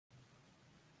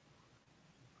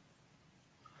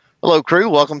Hello, crew.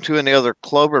 Welcome to another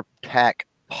Clover Pack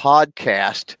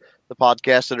podcast. The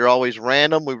podcasts that are always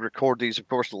random. We record these, of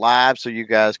course, live so you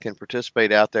guys can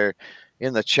participate out there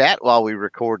in the chat while we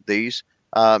record these.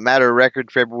 Matter of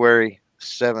record, February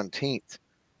 17th,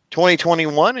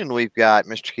 2021. And we've got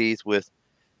Mr. Keith with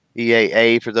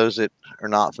EAA. For those that are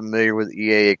not familiar with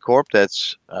EAA Corp,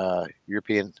 that's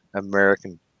European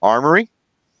American Armory.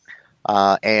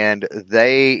 And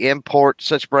they import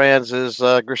such brands as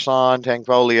Gerson,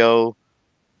 Tangfolio,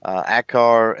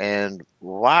 Akar, and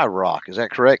Wyrock. Is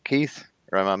that correct, Keith?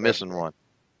 Or am I missing one?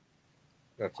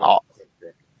 That's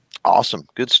awesome.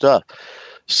 Good stuff.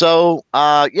 So,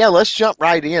 let's jump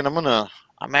right in.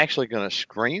 I'm actually gonna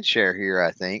screen share here,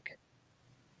 I think,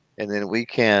 and then we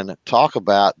can talk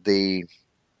about the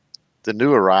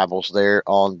new arrivals there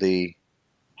on the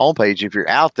homepage. If you're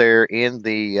out there in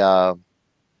the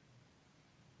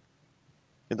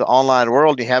online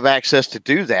world, you have access to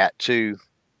do that, to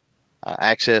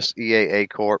access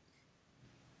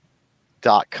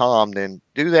EAAcorp.com, then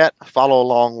do that. Follow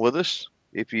along with us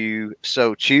if you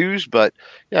so choose. But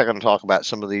yeah, I'm going to talk about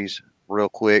some of these real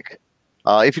quick.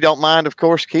 If you don't mind, of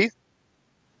course, Keith.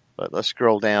 But let's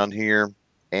scroll down here.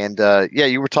 And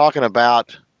you were talking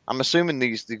about, I'm assuming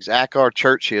these Akar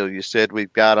Churchill, you said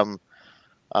we've got them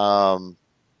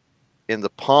in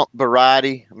the pump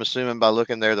variety. I'm assuming by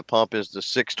looking there, the pump is the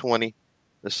 620.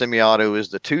 The semi-auto is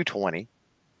the 220.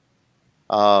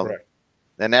 correct.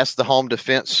 And that's the home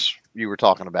defense you were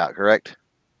talking about, correct?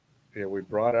 Yeah, we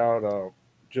brought out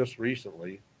just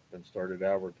recently and started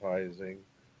advertising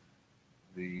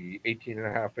the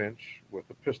 18.5-inch with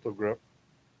the pistol grip,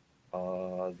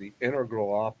 the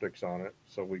integral optics on it.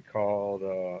 So we called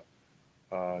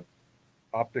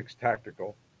optics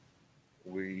tactical.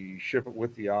 We ship it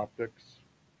with the optics,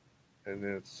 and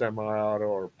then it's semi-auto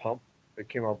or pump. It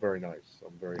came out very nice.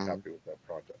 I'm very happy with that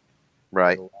project.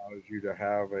 Right. It allows you to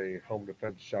have a home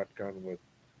defense shotgun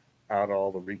without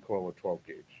all the recoil of 12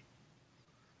 gauge.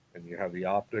 And you have the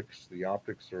optics. The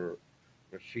optics are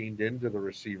machined into the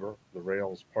receiver. The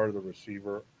rail is part of the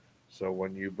receiver. So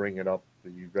when you bring it up,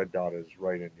 the red dot is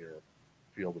right in your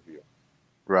field of view.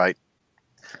 Right.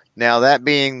 Now, that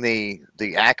being the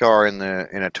Akar in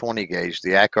a 20 gauge,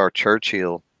 the Akar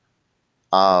Churchill,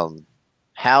 how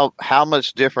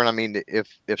much different? I mean, if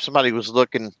somebody was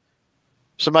looking,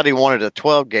 somebody wanted a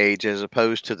 12 gauge as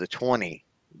opposed to the 20,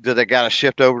 do they got to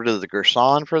shift over to the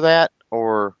Gerson for that,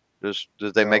 or does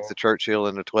they make the Churchill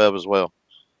in the 12 as well?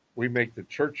 We make the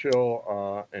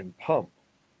Churchill and pump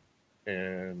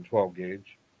and 12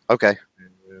 gauge. Okay.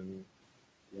 And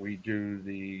we do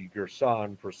the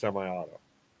Gerson for semi-auto.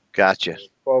 Gotcha.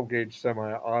 12 gauge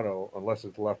semi-auto, unless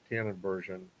it's left-handed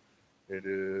version, it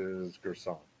is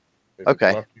Gerson. If Okay.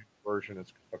 It's left-handed version,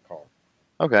 it's a car.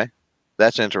 Okay,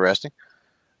 that's interesting.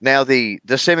 Now the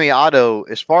semi-auto,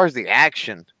 as far as the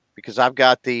action, because I've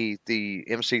got the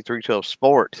MC312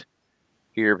 Sport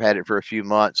here. I've had it for a few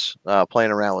months,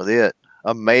 playing around with it.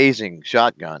 Amazing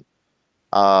shotgun.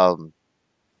 I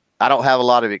don't have a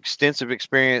lot of extensive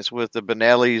experience with the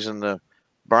Benellis and the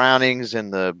Brownings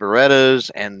and the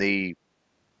Berettas and the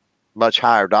much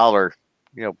higher dollar,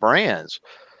 brands.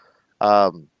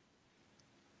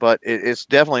 But it's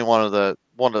definitely one of the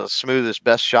smoothest,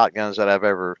 best shotguns that I've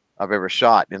ever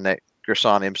shot in that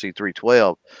Gerson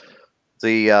MC312.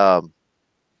 The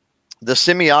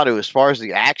semi-auto, as far as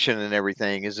the action and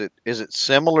everything, is it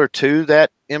similar to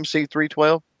that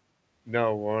MC312?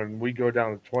 No, when we go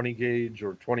down to 20 gauge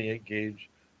or 28 gauge,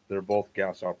 they're both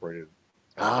gas operated.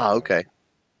 Okay.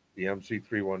 The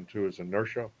MC312 is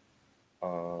inertia.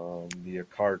 The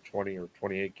Akar 20 or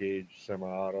 28 gauge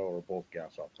semi-auto are both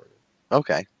gas operated.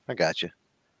 Okay, I got you.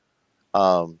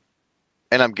 And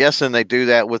I'm guessing they do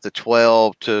that with the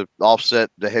 12 to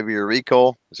offset the heavier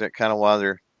recoil. Is that kind of why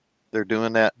they're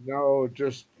doing that? No,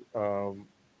 just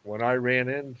when I ran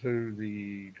into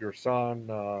the Gerson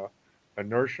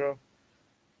inertia,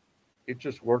 it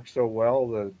just worked so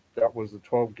well that was the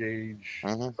 12 gauge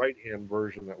right hand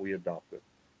version that we adopted.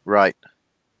 Right.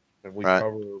 And we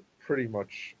cover pretty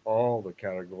much all the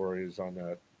categories on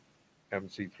that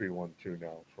MC312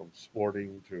 now, from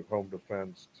sporting to home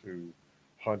defense to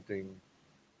hunting.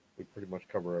 We pretty much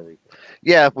cover everything.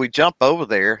 Yeah, if we jump over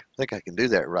there, I think I can do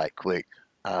that right quick.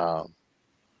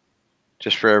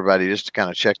 Just for everybody, just to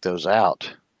kind of check those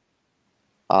out.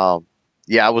 I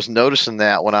was noticing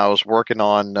that when I was working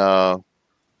on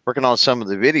some of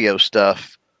the video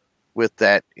stuff with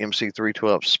that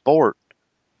MC312 Sport.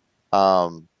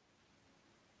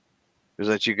 Is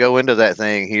that you go into that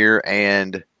thing here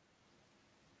and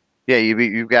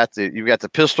you've got the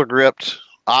pistol gripped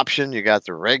option. You got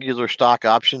the regular stock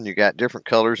option. You got different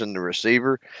colors in the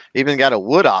receiver. Even got a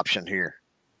wood option here.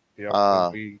 Yeah,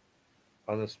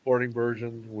 on the sporting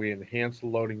version, we enhanced the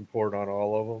loading port on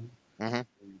all of them. Mm-hmm.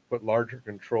 We put larger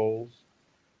controls,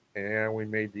 and we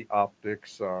made the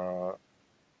optics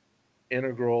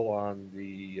integral on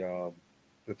the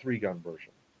 3-gun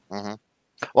version. Mm-hmm.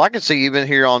 Well, I can see even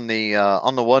here on the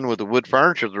one with the wood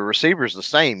furniture, the receiver's the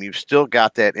same. You've still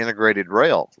got that integrated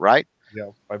rail, right?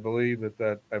 Yeah, I believe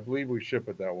I believe we ship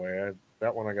it that way.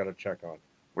 That one I got to check on.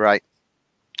 Right.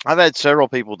 I've had several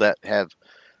people that have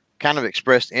kind of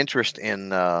expressed interest in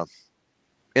the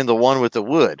one with the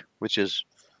wood, which is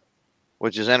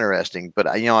interesting. But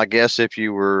I guess if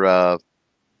you were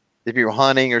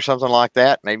hunting or something like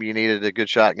that, maybe you needed a good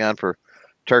shotgun for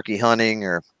turkey hunting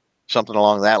or something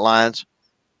along that lines.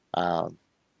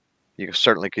 You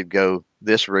certainly could go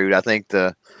this route. I think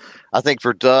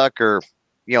for duck or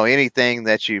anything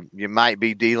that you might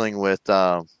be dealing with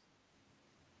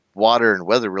water and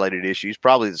weather related issues,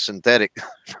 probably the synthetic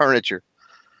furniture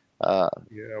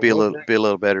be a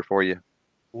little better for you.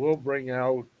 We'll bring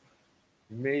out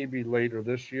maybe later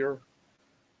this year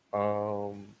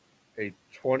a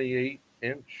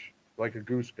 28-inch like a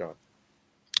goose gun.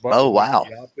 But wow!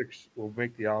 We'll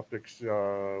make the optics.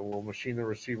 We'll machine the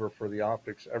receiver for the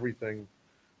optics, everything,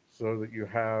 so that you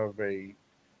have a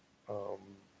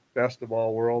best of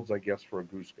all worlds, I guess, for a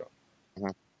goose gun.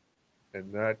 Mm-hmm.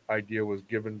 And that idea was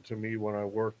given to me when I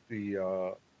worked the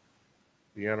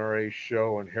NRA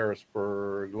show in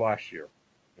Harrisburg last year,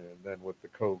 and then with the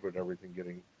COVID, everything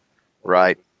getting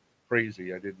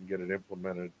crazy, I didn't get it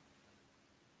implemented.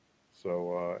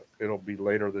 So it'll be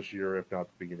later this year, if not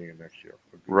the beginning of next year.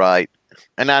 Right.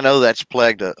 And I know that's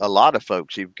plagued a lot of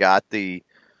folks. You've got the,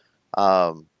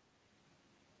 that's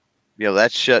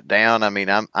shut down. I mean,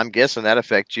 I'm guessing that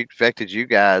affected you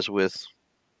guys in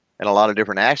a lot of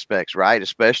different aspects, right?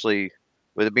 Especially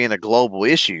with it being a global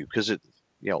issue, because it's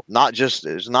not just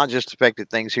affected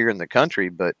things here in the country,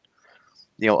 but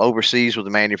overseas with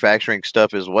the manufacturing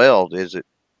stuff as well.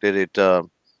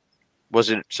 Was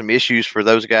it some issues for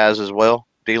those guys as well,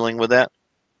 dealing with that?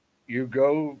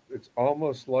 It's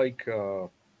almost like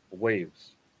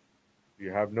waves. You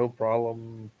have no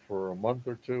problem for a month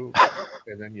or two,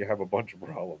 and then you have a bunch of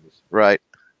problems. Right.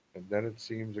 And then it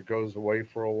seems it goes away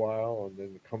for a while, and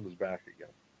then it comes back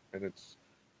again. And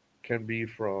can be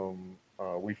from,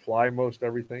 we fly most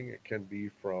everything. It can be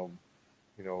from,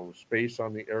 space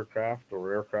on the aircraft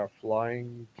or aircraft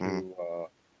flying to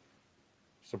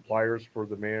suppliers for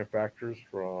the manufacturers,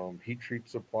 from heat treat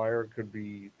supplier.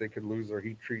 They could lose their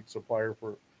heat treat supplier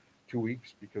for 2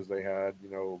 weeks because they had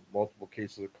multiple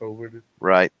cases of COVID.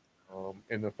 Right.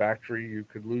 In the factory, you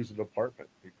could lose a department.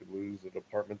 You could lose a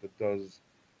department that does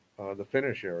the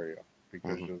finish area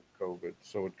because of COVID.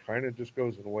 So it kind of just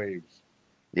goes in waves.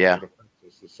 Yeah.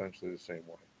 It's essentially the same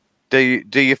way. Do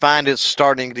you find it's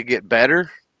starting to get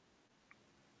better?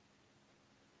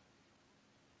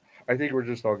 I think we're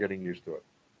just all getting used to it.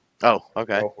 Oh,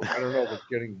 okay. I don't know if it's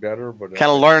getting better, but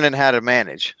kind of learning how to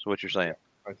manage is what you're saying.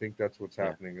 Yeah, I think that's what's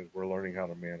happening is we're learning how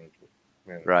to manage.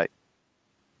 Right.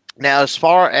 Now, as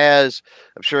far as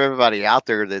I'm sure everybody out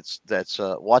there that's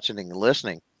watching and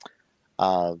listening,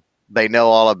 they know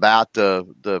all about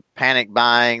the panic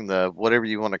buying, the whatever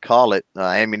you want to call it.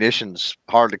 Ammunition's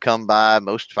hard to come by.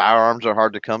 Most firearms are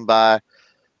hard to come by.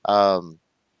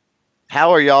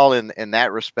 How are y'all in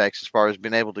that respect as far as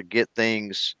being able to get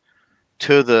things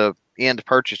to the end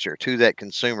purchaser, to that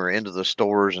consumer, into the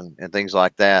stores and things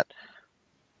like that?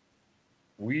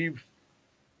 We're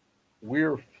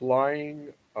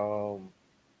flying 2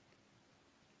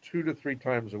 to 3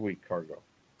 times a week cargo.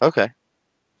 Okay.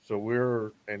 So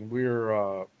we're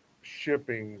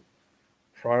shipping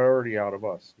priority out of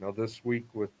us. Now this week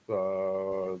with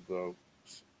the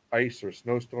ice or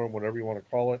snowstorm, whatever you want to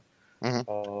call it,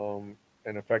 and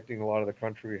affecting a lot of the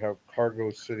country, we have cargo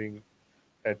sitting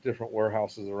at different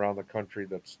warehouses around the country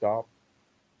that stop.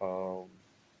 But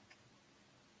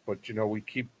we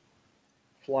keep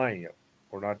flying it.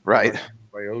 We're not right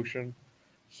by ocean,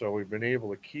 so we've been able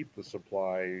to keep the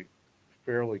supply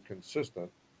fairly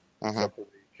consistent, except for the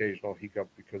occasional hiccup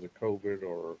because of COVID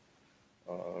or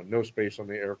no space on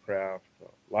the aircraft.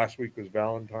 Last week was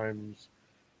Valentine's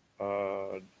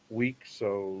week,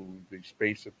 so the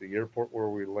space at the airport where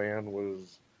we land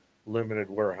was limited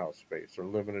warehouse space or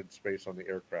limited space on the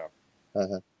aircraft.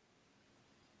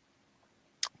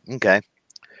 Okay.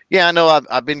 Yeah, I know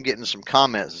I've been getting some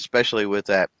comments, especially with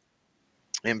that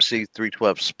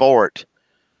MC312 Sport.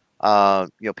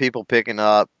 People picking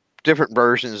up different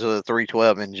versions of the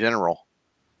 312 in general.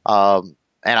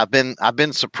 And I've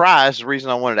been surprised. The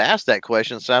reason I wanted to ask that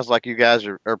question, sounds like you guys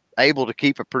are able to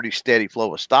keep a pretty steady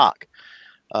flow of stock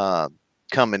uh,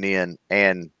 coming in.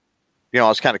 And I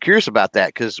was kind of curious about that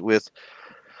because with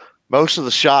most of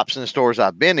the shops and stores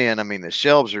I've been in, I mean, the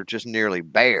shelves are just nearly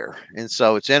bare. And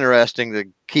so it's interesting to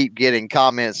keep getting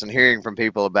comments and hearing from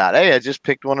people about, hey, I just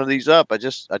picked one of these up. I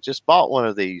just bought one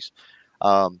of these.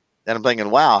 And I'm thinking,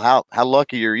 wow, how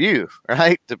lucky are you,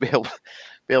 right, to be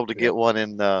able to get one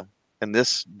in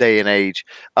this day and age.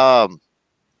 Now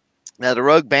the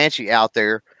Rogue Banshee out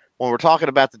there, when we're talking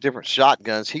about the different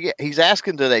shotguns, he's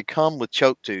asking, do they come with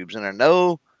choke tubes? And I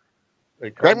know,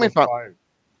 They correct come me with if I'm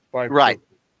five right. choke tubes.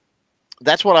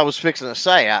 That's what I was fixing to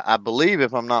say. I believe,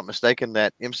 if I'm not mistaken,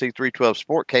 that MC312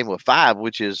 Sport came with 5,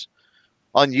 which is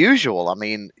unusual. I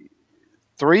mean,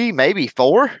 3, maybe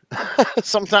 4,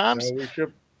 sometimes. No,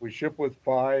 we ship with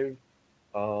 5.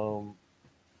 Um,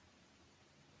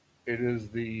 it is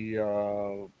the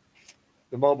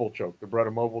mobile choke. The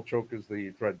Beretta mobile choke is the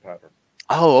thread pattern.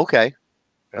 Oh, okay,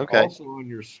 And okay. also on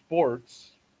your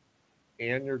sports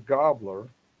and your gobbler,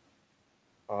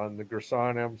 on the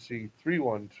Gerson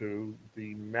MC312,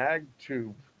 the mag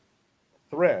tube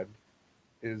thread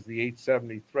is the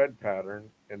 870 thread pattern,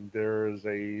 and there is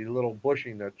a little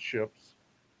bushing that ships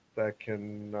that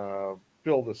can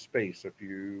fill the space if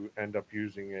you end up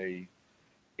using a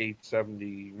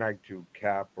 870 mag tube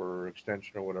cap or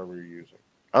extension or whatever you're using.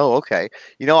 Oh, okay.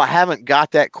 I haven't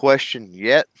got that question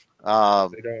yet. They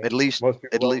don't. At least, Most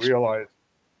people at don't least, realize.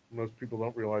 Most people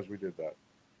don't realize we did that.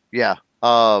 yeah.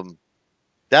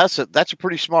 That's a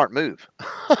pretty smart move,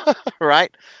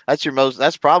 right?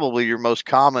 That's probably your most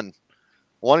common,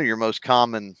 one of your most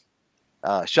common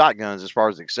shotguns as far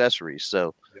as accessories.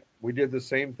 So, Yeah. We did the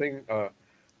same thing.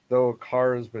 Though a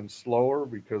car has been slower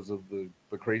because of the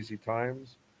crazy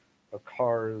times, a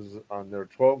car is on their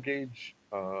 12 gauge.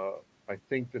 I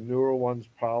think the newer ones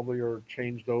probably are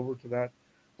changed over to that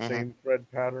mm-hmm. same thread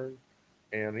pattern.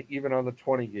 And even on the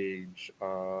 20 gauge,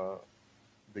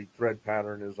 the thread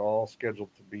pattern is all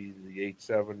scheduled to be the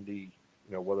 870,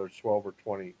 whether it's 12 or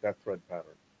 20, that thread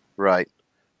pattern. Right.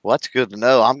 Well, that's good to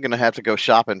know. I'm going to have to go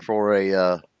shopping for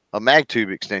a mag tube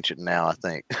extension now, I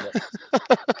think. Yep.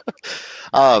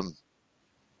 um,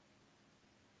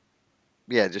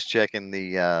 yeah, just checking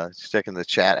the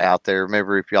chat out there.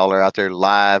 Remember, if y'all are out there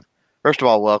live, first of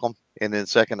all, welcome, and then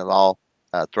second of all,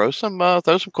 throw some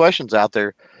questions out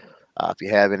there if you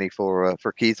have any for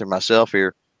Keith or myself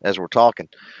here as we're talking.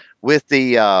 With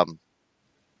the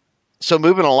so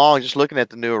moving along, just looking at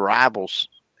the new arrivals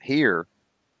here,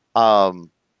 the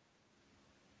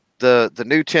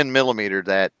new 10 millimeter,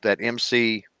 that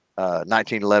MC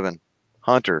 1911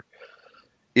 Hunter,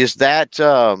 is that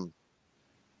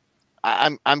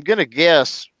I'm gonna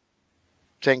guess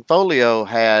Tankfolio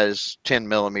has 10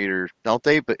 millimeter, don't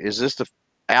they? But is this the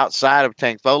outside of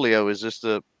Tankfolio? Is this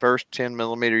the first 10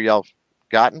 millimeter y'all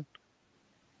gotten?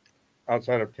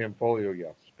 Outside of Tamfolio,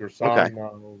 yes. Okay.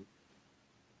 Gerson,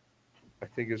 I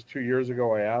think it's 2 years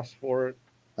ago I asked for it.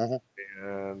 Mm-hmm.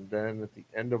 And then at the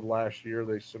end of last year,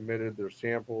 they submitted their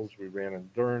samples. We ran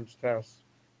endurance tests.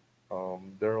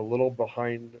 They're a little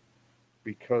behind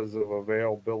because of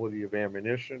availability of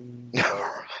ammunition.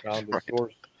 Found a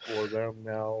source for them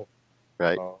now.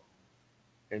 Right.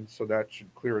 And so that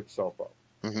should clear itself up.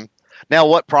 Mm-hmm. Now,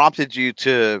 what prompted you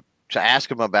to ask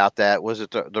them about that? Was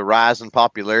it the rise in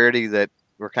popularity that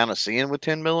we're kind of seeing with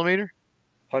 10 millimeter?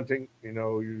 Hunting,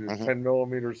 Mm-hmm. 10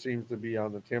 millimeter seems to be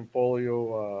on the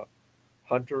Tamfolio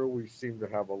Hunter. We seem to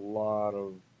have a lot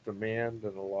of demand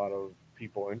and a lot of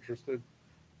people interested.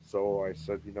 So I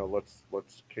said, let's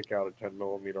kick out a 10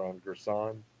 millimeter on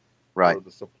Gerson, Right. where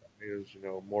the supply is,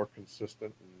 more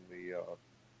consistent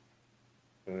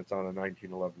and it's on a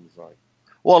 1911 design.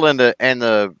 Well,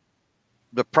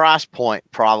 the price point,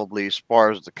 probably as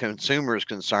far as the consumer is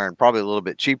concerned, probably a little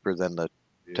bit cheaper than the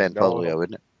Tanfolio,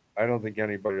 isn't it? I don't think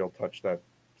anybody will touch that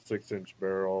 6-inch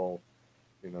barrel,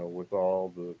 with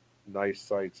all the nice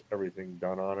sights, everything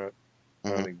done on it. Mm-hmm.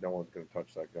 I don't think no one's going to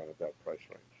touch that gun at that price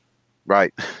range.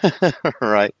 Right.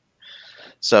 Right.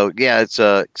 So yeah, it's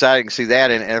exciting to see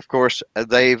that, and of course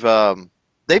they've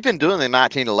been doing the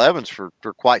 1911s for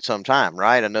quite some time,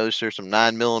 right? I noticed there's some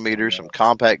 9 millimeters, some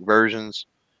compact versions.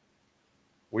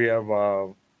 We have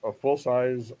a full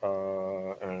size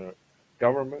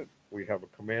government. We have a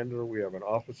commander. We have an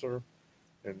officer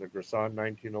in the Gerson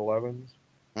 1911s.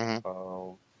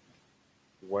 Mm-hmm.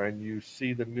 When you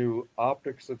see the new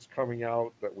optics that's coming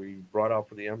out that we brought out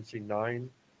for the MC9,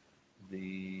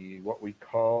 what we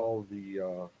call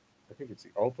I think it's the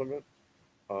ultimate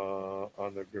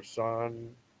on the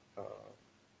Gerson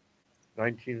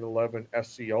 1911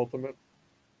 SC Ultimate.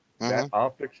 That Mm-hmm.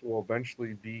 optics will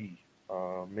eventually be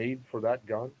made for that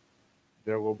gun.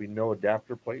 There will be no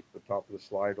adapter plate. The top of the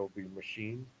slide will be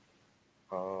machined.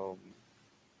 Um,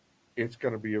 it's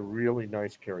going to be a really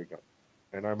nice carry gun.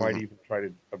 And I might Mm-hmm. even try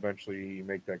to eventually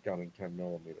make that gun in 10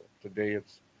 millimeter. Today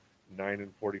it's 9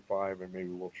 and 45, and maybe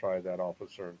we'll try that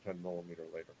officer in 10 millimeter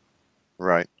later.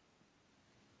 Right.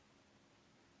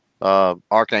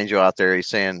 Archangel out there, he's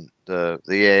saying the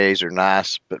EAAs are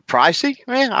nice, but pricey.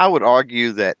 Man, I would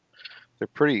argue that they're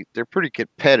pretty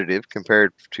competitive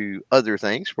compared to other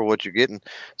things for what you're getting.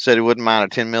 Said he wouldn't mind a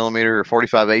 10 millimeter or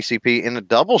 45 ACP in a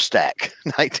double stack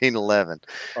 1911.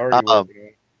 Already Um, working on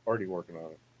it. Already working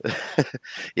on it.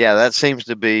 yeah, that seems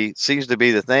to be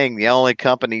the thing. The only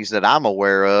companies that I'm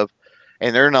aware of,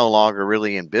 and they're no longer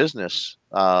really in business,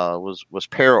 was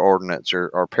Para Ordnance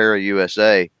or Para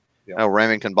USA. Yeah. I know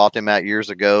Remington bought them out years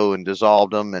ago and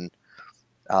dissolved them, and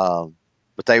um,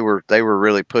 but they were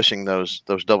really pushing those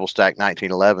double stack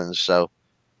 1911s. So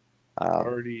um,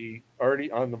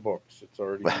 Already on the books. It's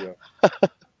already a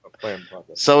planned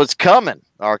project. so it's coming,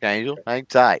 Archangel. Hang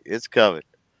tight, it's coming.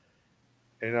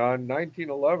 And on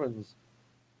 1911s,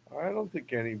 I don't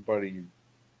think anybody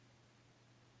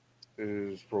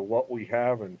is for what we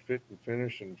have and fit and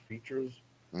finish and features.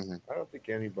 Hmm. I don't think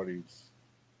anybody's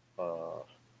uh,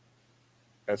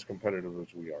 as competitive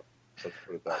as we are. Let's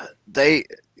put it that way. They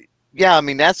Yeah, I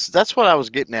mean that's what I was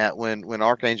getting at when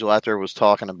Archangel out there was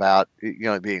talking about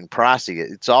it being pricey.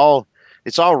 It's all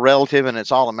relative and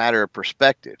it's all a matter of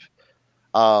perspective.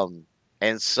 Um,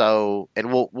 and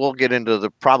we'll get into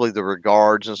probably the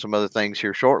regards and some other things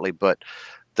here shortly, but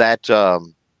that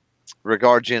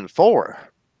regard Gen 4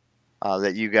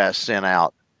 that you guys sent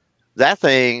out, that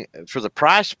thing for the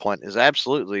price point is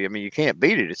absolutely. I mean, you can't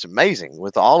beat it. It's amazing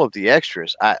with all of the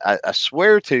extras. I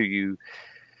swear to you,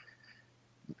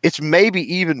 it's maybe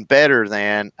even better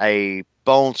than a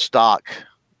bone stock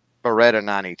Beretta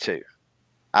 92.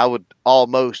 I would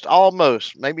almost,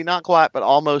 maybe not quite, but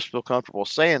almost feel comfortable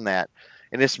saying that.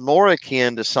 And it's more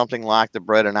akin to something like the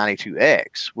Beretta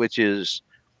 92X, which is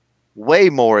way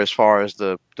more as far as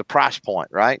the price point,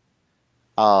 right?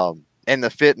 And the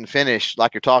fit and finish,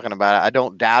 like you're talking about, I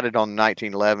don't doubt it on the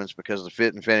 1911s because the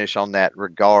fit and finish on that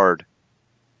regard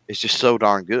is just so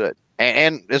darn good.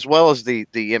 And as well as the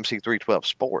MC312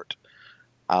 Sport.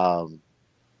 Um,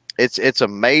 it's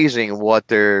amazing what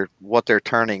they're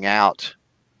turning out.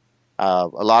 A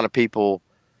lot of people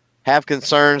have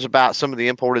concerns about some of the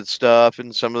imported stuff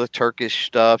and some of the Turkish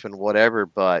stuff and whatever,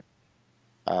 but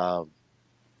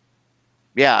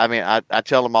yeah, I mean, I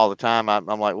tell them all the time. I'm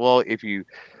like, well, if you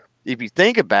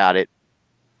think about it,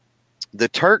 the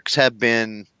Turks have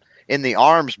been in the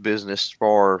arms business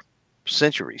for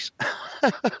centuries.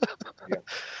 Yeah.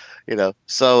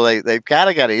 So they've kind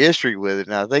of got a history with it,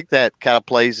 and I think that kind of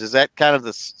plays. Is that kind of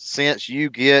the sense you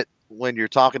get when you're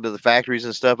talking to the factories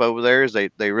and stuff over there? Is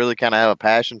they really kind of have a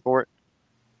passion for it?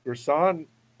 Gerson,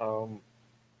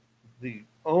 the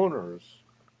owners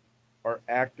are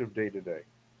active day to day.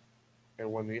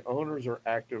 And when the owners are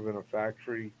active in a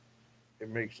factory, it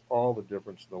makes all the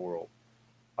difference in the world.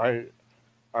 I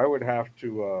I would have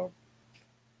to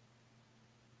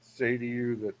say to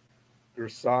you that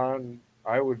Gerson,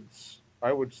 I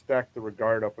would stack the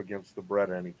regard up against the bread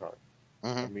anytime.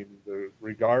 I Mm-hmm. mean, the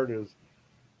regard is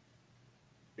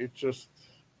it just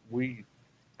we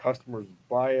customers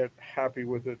buy it, happy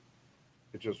with it.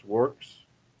 It just works.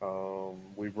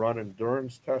 We've run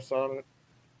endurance tests on it,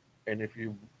 and if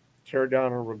you tear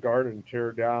down a regard and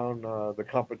tear down the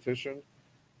competition,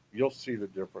 you'll see the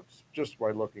difference just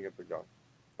by looking at the gun.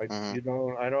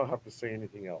 Mm-hmm. I don't have to say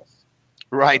anything else.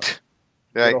 Uh, Right.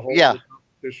 get Right. a hold of Yeah. the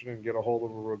competition and get a hold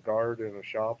of a regard in a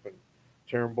shop and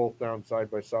tear them both down side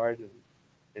by side,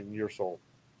 and you're sold.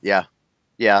 Yeah.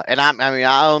 Yeah. And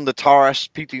I own the Taurus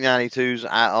PT92s.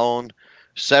 I own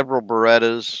several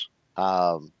Berettas.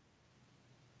 Um,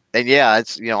 and yeah,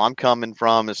 I'm coming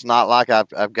from. It's not like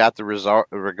I've got the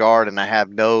regard and I have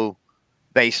no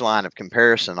baseline of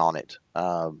comparison on it.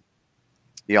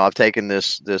 I've taken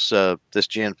this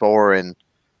Gen 4 and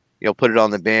put it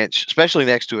on the bench, especially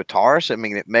next to a Taurus. I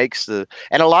mean, it makes and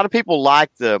a lot of people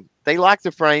like the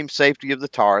frame safety of the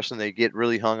Taurus, and they get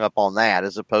really hung up on that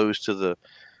as opposed to the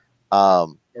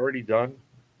um, Already done,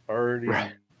 right,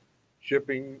 already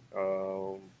shipping.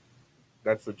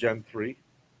 That's the Gen 3.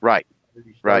 right,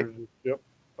 Already right, started to ship.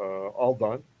 All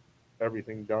done,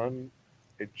 everything done.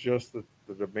 It's just that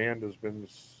the demand has been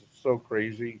so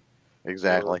crazy. We're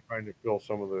exactly, trying to fill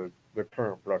some of the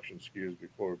current production SKUs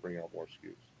before we bring out more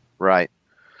SKUs. right,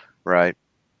 right.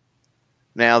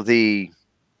 Now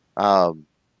um,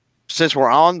 since they're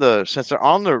on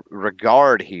the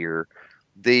regard here,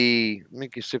 let me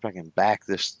see if I can back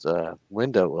this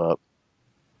window up.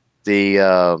 The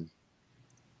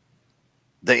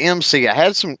MC, I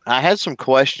had some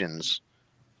questions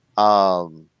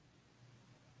once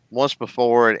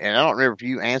before, and I don't remember if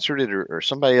you answered it or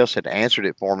somebody else had answered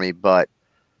it for me, but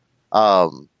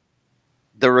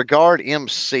the Regard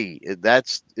MC, is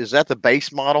that the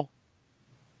base model?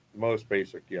 Most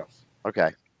basic, yes.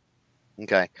 Okay.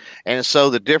 And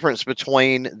so the difference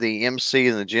between the MC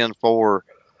and the Gen 4,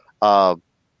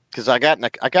 because I got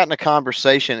in a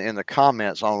conversation in the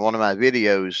comments on one of my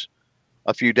videos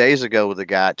a few days ago with a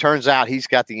guy. It turns out he's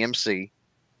got the MC,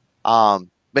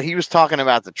 but he was talking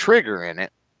about the trigger in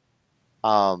it.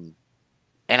 And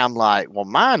I'm like, well,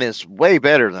 mine is way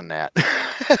better than that.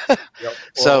 Yep.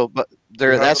 So, but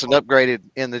that's an upgraded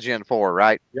in the Gen 4,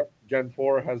 right? Yep. Gen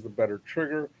 4 has the better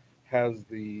trigger, has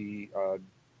the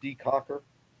decocker.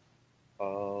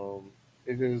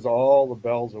 It is all the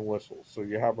bells and whistles. So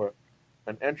you have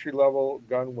an entry level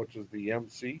gun, which is the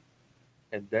MC,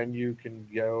 and then you can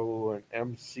go an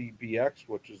MCBX,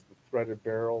 which is the threaded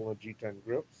barrel and the G10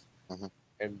 grips,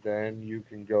 and then you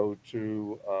can go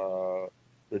to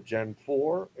the Gen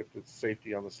 4 if it's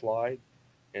safety on the slide,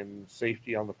 and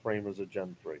safety on the frame is a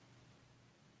Gen 3.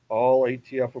 All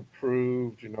ATF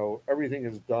approved. Everything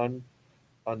is done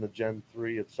on the Gen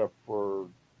 3 except for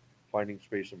finding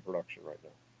space in production right now.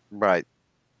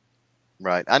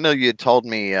 Right. I know you had told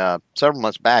me several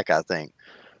months back, I think,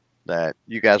 that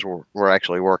you guys were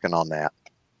actually working on that.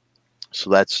 So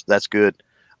that's good.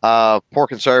 Poor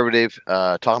Conservative,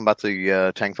 talking about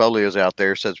the Tankfolios out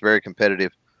there, says very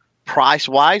competitive price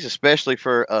wise, especially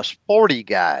for sporty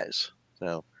guys.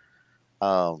 So,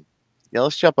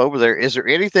 let's jump over there. Is there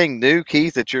anything new,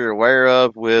 Keith, that you're aware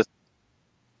of with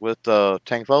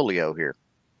Tankfolio here?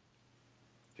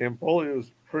 Tankfolio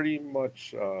is pretty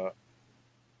much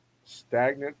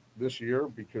stagnant this year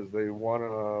because they won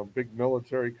a big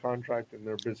military contract and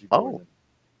they're busy doing it.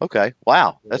 Okay.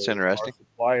 Wow. That's interesting. Our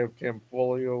supply of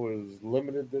Tankfolio is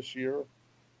limited this year.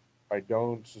 I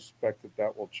don't suspect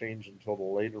that will change until the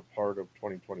later part of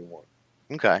 2021.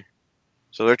 Okay.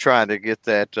 So they're trying to get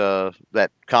that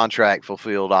contract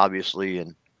fulfilled, obviously,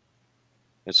 and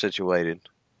situated.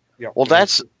 Yeah. Well,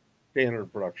 that's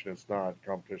standard production. It's not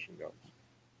competition guns.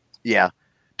 Yeah.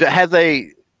 Do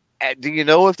you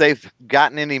know if they've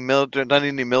done any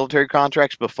military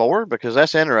contracts before? Because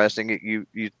that's interesting.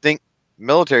 You think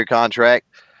military contract,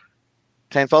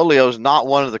 Tanfolio is not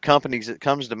one of the companies that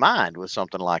comes to mind with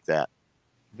something like that.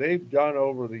 They've done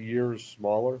over the years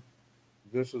smaller.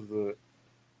 This is the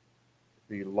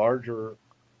larger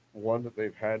one that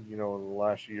they've had, in the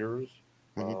last years.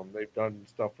 They've done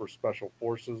stuff for special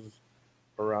forces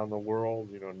around the world,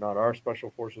 not our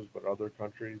special forces, but other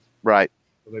countries. Right.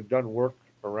 So they've done work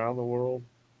around the world,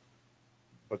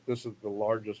 but this is the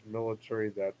largest military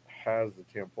that has the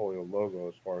Tankfolio logo,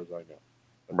 as far as I know.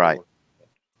 Right.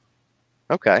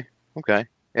 Okay.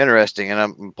 Interesting. And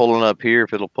I'm pulling up here.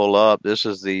 If it'll pull up, this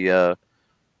is the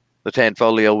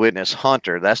Tankfolio Witness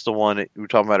Hunter. That's the one that we were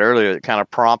talking about earlier that kind of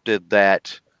prompted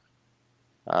that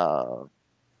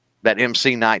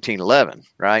MC 1911,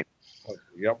 right?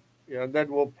 Yep. Yeah, and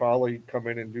then we'll probably come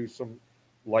in and do some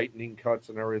lightning cuts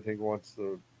and everything once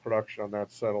the production on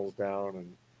that settles down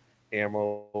and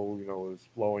ammo, is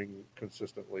flowing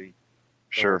consistently.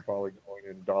 Sure. We're probably going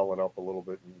and doll it up a little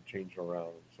bit and change it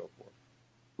around and so forth.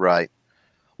 Right.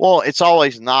 Well, it's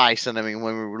always nice, and I mean,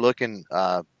 when we were looking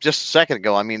just a second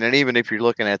ago, I mean, and even if you're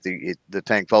looking at the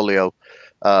Tankfolio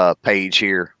page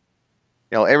here,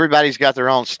 everybody's got their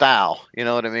own style. You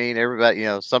know what I mean? Everybody,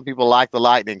 some people like the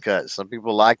lightning cuts, some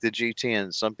people like the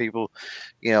G10, some people,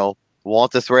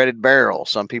 want the threaded barrel,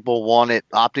 some people want it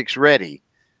optics ready,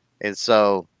 and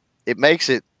so it makes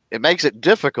it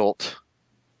difficult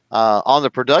on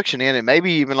the production end, and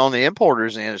maybe even on the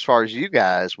importers end, as far as you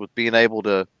guys, with being able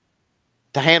to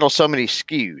handle so many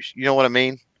SKUs. You know what I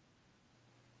mean?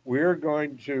 We're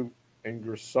going to, in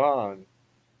Gerson,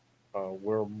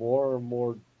 we're more and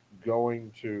more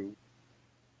going to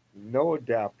no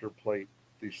adapter plate,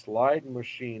 the slide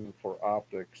machine for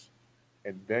optics,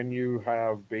 and then you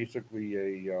have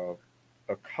basically a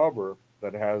cover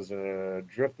that has a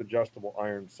drift adjustable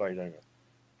iron sight in it.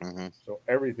 Mm-hmm. So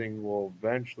everything will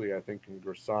eventually, I think, in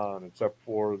Gerson, except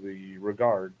for the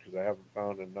Regard, because I haven't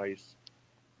found a nice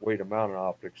way to mount an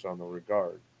optics on the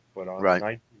Regard. But on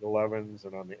the 1911s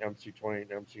and on the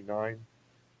MC20 and MC9,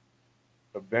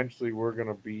 eventually we're going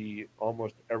to be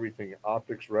almost everything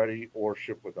optics ready or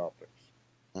ship with optics.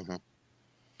 Mm-hmm.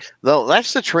 Though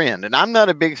that's the trend, and I'm not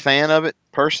a big fan of it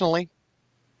personally.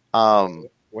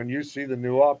 When you see the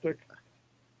new optic,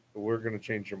 we're going to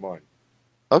change your mind.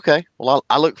 Okay. Well,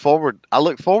 I look forward. I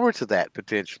look forward to that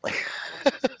potentially.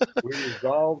 We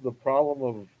resolved the problem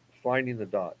of finding the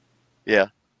dot. Yeah.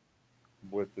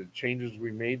 With the changes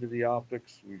we made to the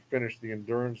optics, we finished the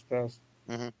endurance test,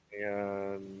 Hmm.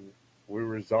 and we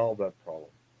resolved that problem.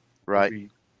 It'll Right. be,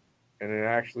 and then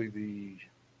actually the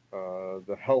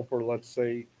helper, let's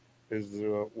say, is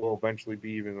will eventually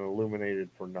be even illuminated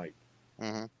for night.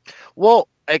 Hmm. Well,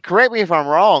 correct me if I'm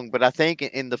wrong, but I think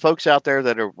in the folks out there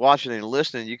that are watching and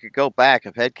listening, you could go back.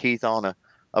 I've had Keith on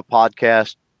a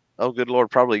podcast. Oh, good Lord,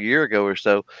 probably a year ago or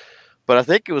so. But I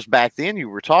think it was back then you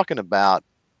were talking about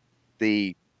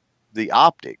the the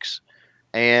optics,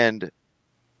 and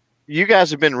you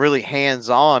guys have been really hands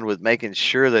on with making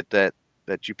sure that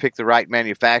you pick the right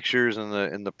manufacturers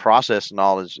and the process and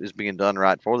all is being done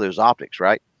right for those optics,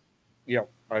 right? Yeah,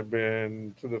 I've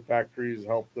been to the factories,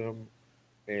 helped them,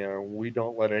 and we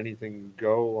don't let anything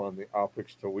go on the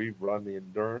optics till we've run the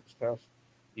endurance test.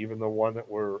 Even the one that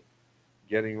we're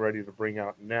getting ready to bring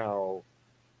out now,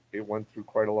 it went through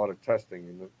quite a lot of testing,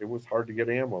 and it was hard to get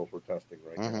ammo for testing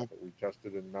right Hmm. now. But we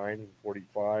tested in 9 and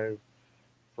 45,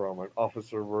 from an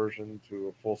officer version to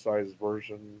a full size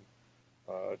version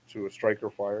to a striker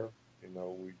fire.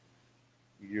 We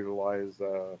utilized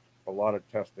a lot of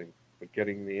testing, but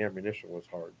getting the ammunition was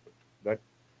hard. But that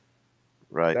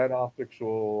Right. that optics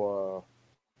will.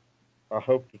 I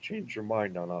hope to change your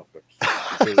mind on optics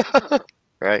because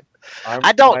Right. I'm my I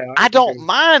eyes are don't getting.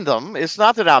 mind them. It's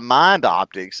not that I mind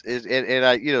optics. And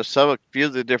I, some a few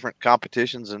of the different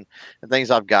competitions and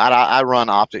things I've got, I run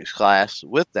optics class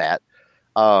with that.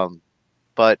 Um,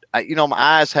 but my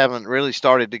eyes haven't really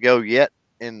started to go yet.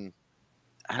 And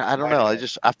I don't Mine know.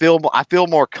 have. I feel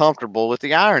more comfortable with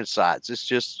the iron sights. It's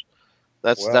just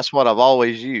Well, that's what I've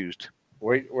always used.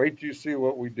 wait till you see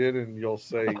what we did, and you'll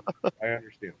say, "I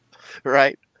understand."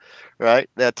 Right. Right.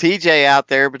 Now, TJ out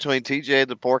there, between TJ and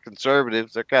the poor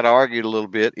conservatives, they're kind of argued a little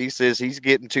bit. He says he's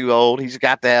getting too old. He's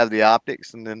got to have the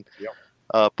optics. And then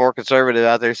Yep. poor conservative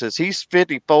out there says he's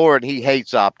 54 and he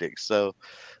hates optics. So,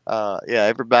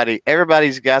 yeah,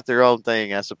 everybody's got their own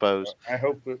thing, I suppose. I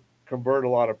hope to convert a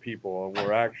lot of people, and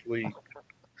we're actually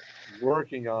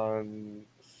working on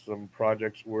some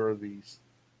projects where these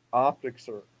optics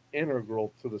are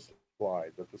integral to the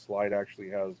slide. That the slide actually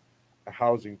has a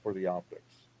housing for the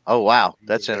optics. Oh, wow. Even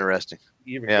That's get it, interesting.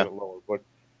 even get Yeah. it lower. But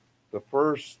the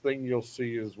first thing you'll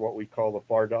see is what we call the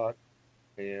far dot,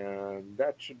 and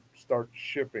that should start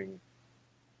shipping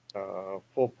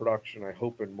full production. I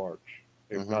hope in March,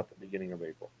 if Hmm. not the beginning of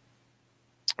April.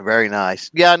 Very nice.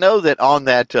 Yeah, I know that on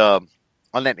that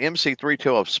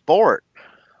MC312 Sport,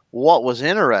 what was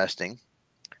interesting,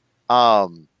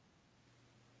 um,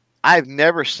 I've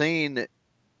never seen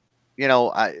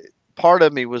I part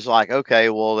of me was like, okay,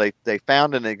 well they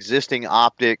found an existing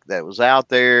optic that was out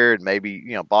there and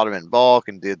maybe bought them in bulk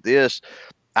and did this.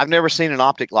 I've never seen an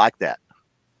optic like that.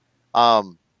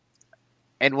 Um,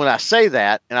 and when I say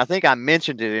that, and I think I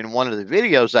mentioned it in one of the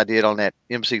videos I did on that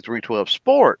MC312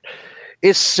 Sport,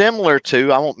 it's similar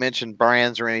to, I won't mention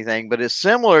brands or anything, but it's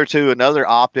similar to another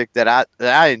optic that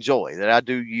I enjoy, that I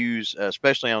do use,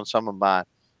 especially on some of my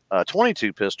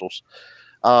 22 pistols.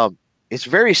 It's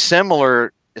very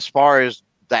similar as far as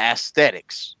the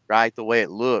aesthetics, right? The way it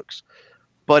looks,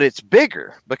 but it's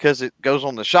bigger because it goes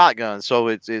on the shotgun, so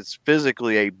it's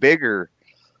physically a bigger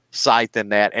sight than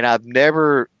that. And I've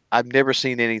never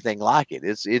seen anything like it.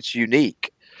 It's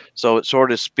unique, so it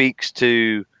sort of speaks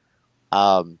to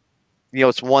um,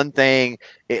 it's one thing.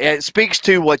 It speaks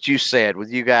to what you said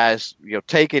with you guys,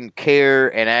 taking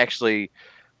care and actually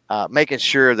making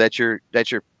sure that you're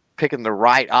picking the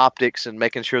right optics and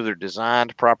making sure they're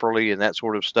designed properly and that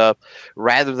sort of stuff,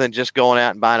 rather than just going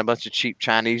out and buying a bunch of cheap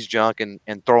Chinese junk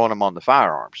and throwing them on the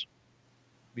firearms.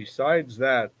 Besides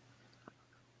that,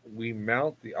 we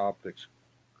mount the optics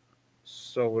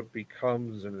so it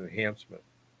becomes an enhancement.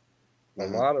 A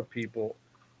Hmm. lot of people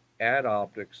add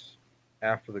optics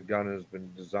after the gun has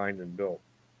been designed and built.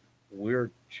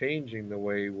 We're changing the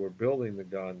way we're building the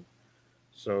gun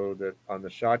so that on the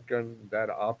shotgun, that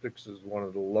optics is one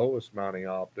of the lowest mounting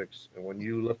optics, and when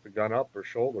you lift the gun up or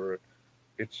shoulder it,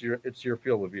 it's your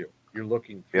field of view. You're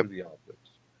looking Yep. through the optics.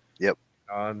 Yep.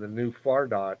 On the new far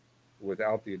dot,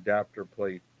 without the adapter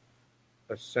plate,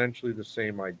 essentially the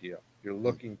same idea. You're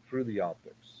looking through the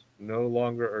optics. No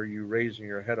longer are you raising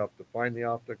your head up to find the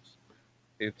optics.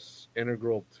 It's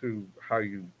integral to how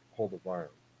you hold the firearm.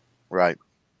 Right.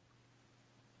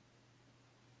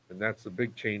 And that's the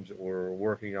big change that we're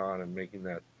working on and making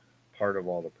that part of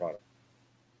all the product.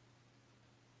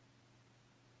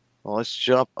 Well, let's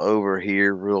jump over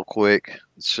here real quick.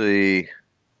 Let's see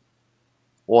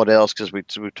what else, because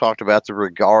we talked about the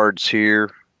regards here.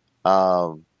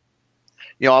 Um,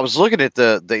 I was looking at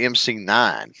the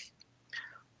MC9,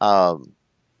 and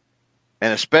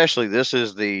especially this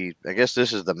is the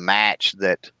match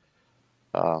that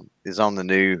is on the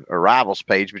new arrivals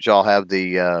page. But y'all have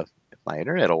the if my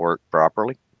internet will work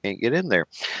properly, can't get in there.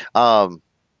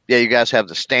 Yeah, you guys have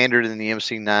the standard in the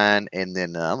MC9, and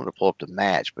then I'm going to pull up the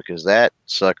match because that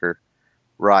sucker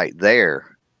right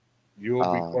there. You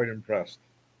will be quite impressed.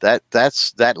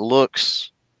 That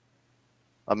looks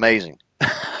amazing.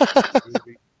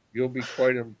 You'll be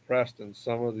quite impressed, and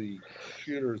some of the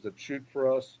shooters that shoot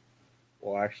for us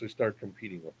will actually start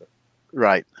competing with it.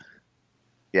 Right.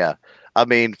 Yeah. I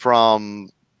mean, from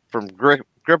grip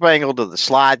angle to the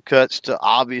slide cuts to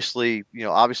obviously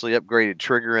upgraded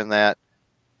trigger in that.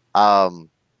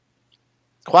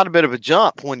 Quite a bit of a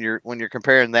jump when you're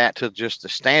comparing that to just the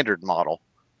standard model.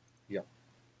 Yeah.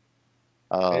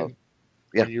 Yeah.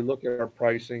 When you look at our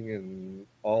pricing and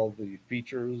all the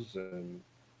features and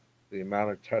the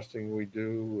amount of testing we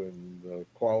do and the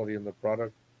quality in the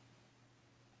product,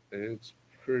 it's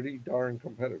pretty darn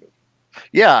competitive.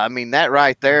 Yeah, I mean that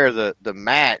right there, the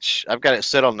match. I've got it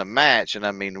set on the match, and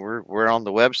I mean we're on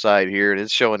the website here, and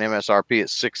it's showing MSRP at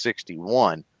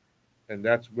 $661, and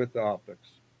that's with the optics.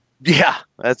 Yeah,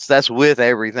 that's with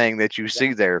everything that you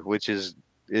see there, which is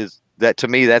that to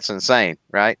me that's insane,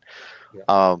 right?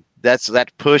 Yeah. That's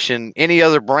pushing any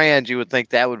other brand. You would think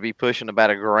that would be pushing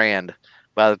about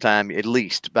 $1,000 at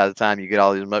least by the time you get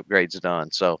all these upgrades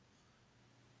done. So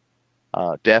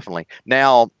definitely.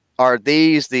 Now, are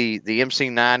these the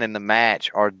MC9 and the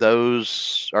match? Are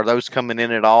those coming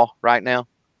in at all right now?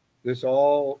 This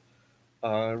all.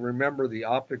 Remember, the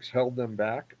optics held them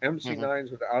back.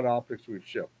 MC9s without optics we've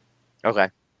shipped. Okay.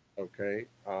 Okay.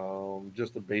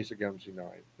 Just the basic MC9.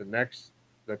 The next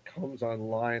that comes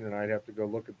online, and I'd have to go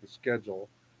look at the schedule,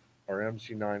 are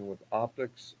MC9 with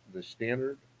optics, the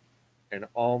standard, and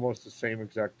almost the same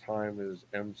exact time as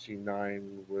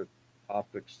MC9 with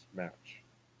optics match.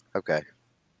 Okay.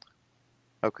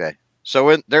 Okay.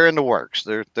 So they're in the works.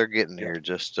 They're getting here.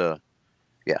 Just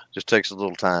just takes a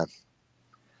little time.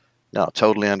 No,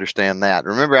 totally understand that.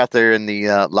 Remember out there in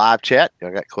the live chat,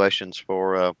 I got questions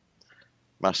for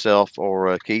myself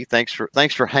or Keith. Thanks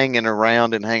for hanging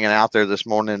around and hanging out there this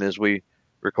morning as we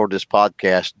record this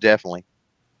podcast. Definitely.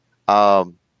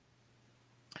 Now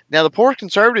the Port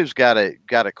Conservatives got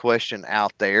a question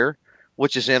out there,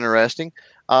 which is interesting.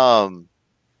 For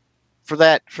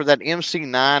that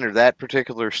MC9 or that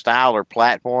particular style or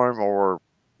platform or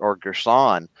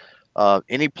Gerson,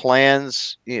 any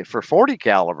plans for 40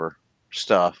 caliber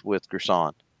stuff with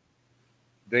Gerson?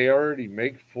 They already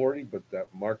make 40, but that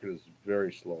market is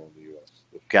very slow in the U.S.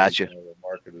 Gotcha. The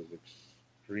market is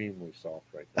extremely soft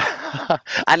right now.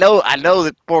 I know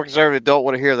that Port Conservative don't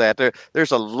want to hear that.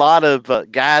 There's a lot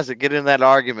of guys that get in that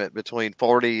argument between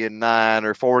 40 and 9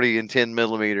 or 40 and 10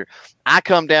 millimeter. I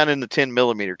come down in the 10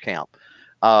 millimeter camp.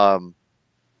 I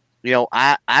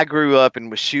grew up and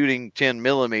was shooting 10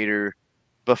 millimeter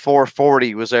before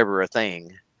 40 was ever a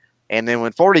thing. And then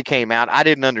when 40 came out, I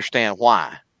didn't understand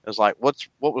why. It was like, what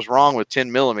was wrong with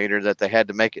 10 millimeter that they had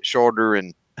to make it shorter?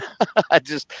 And I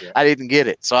didn't get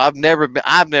it. So I've never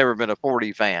been a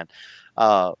 40 fan.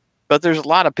 But there's a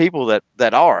lot of people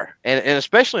that are, and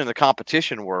especially in the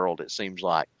competition world, it seems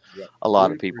like a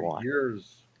lot of people are.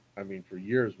 For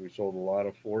years we sold a lot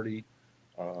of 40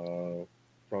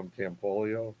 from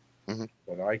Tampolio,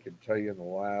 but I can tell you in the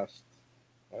last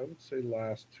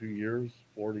 2 years,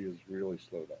 40 has really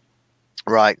slowed up.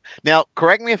 Right. Now,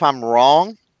 correct me if I'm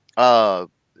wrong,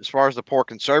 as far as the Port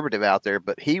Conservative out there,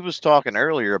 but he was talking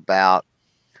earlier about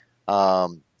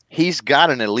he's got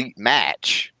an elite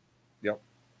match. Yep.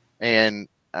 And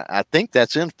I think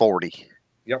that's in 40.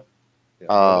 Yep.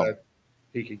 Yeah,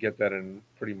 he could get that in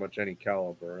pretty much any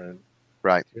caliber. And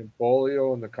right.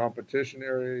 Tampolio in the competition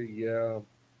area,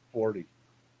 40.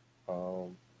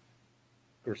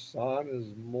 Gerson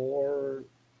is more,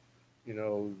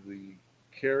 the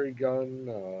carry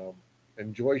gun,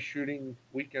 enjoy shooting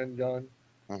weekend gun,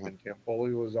 and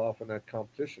Tampolio is off in that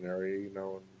competition area, and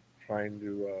trying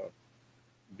to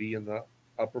be in the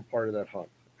upper part of that hunt,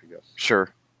 I guess.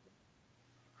 Sure.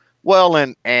 Well,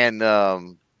 and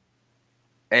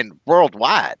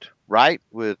worldwide, right?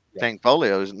 With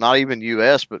Tampolios, not even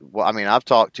U.S., but I've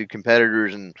talked to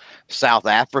competitors in South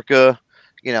Africa,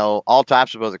 all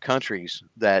types of other countries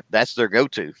that's their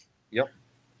go-to. Yep.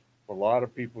 A lot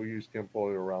of people use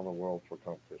Tampolio around the world for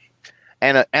competition.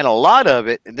 And a lot of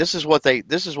it, and this is what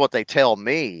they tell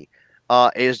me,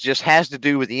 is just has to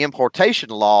do with the importation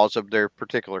laws of their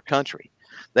particular country.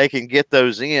 They can get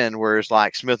those in, whereas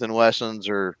like Smith and Wessons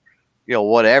or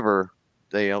whatever,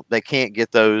 they can't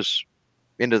get those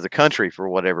into the country for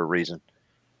whatever reason.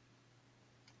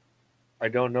 I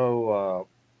don't know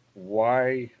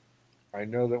why. I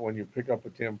know that when you pick up a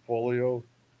Tamfolio,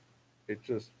 it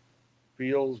just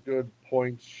feels good,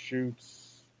 points,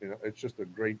 shoots. It's just a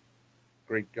great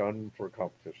gun for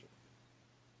competition.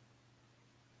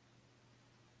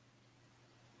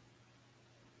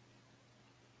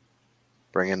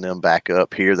 Bringing them back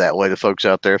up here that way, the folks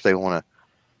out there, if they want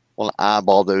to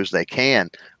eyeball those, they can.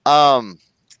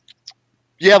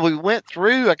 Yeah, we went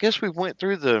through. I guess we went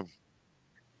through the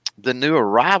new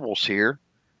arrivals here.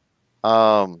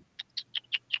 Not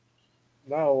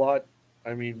a lot.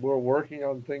 I mean, we're working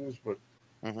on things, but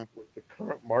with the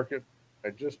current market,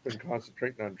 I've just been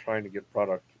concentrating on trying to get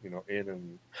product, in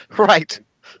and right.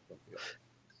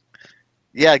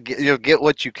 Yeah, get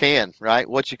what you can, right?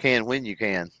 What you can when you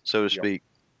can, so to speak.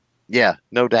 Yeah,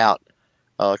 no doubt.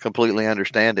 Completely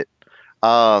understand it.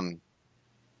 Yeah,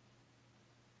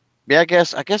 I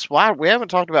guess why we haven't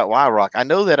talked about Y-Rock. I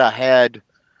know that I had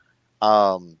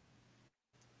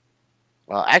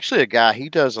actually a guy, he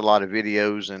does a lot of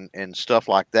videos and stuff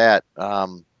like that.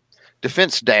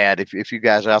 Defense Dad, if you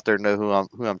guys out there know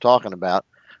who I'm talking about,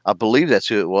 I believe that's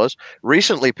who it was.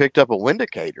 Recently picked up a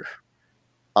Windicator.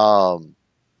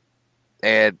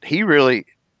 And he really,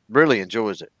 really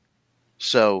enjoys it.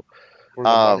 So, for the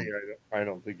money, I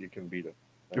don't think you can beat it.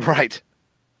 Right.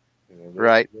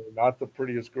 They're not the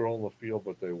prettiest girl in the field,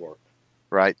 but they work.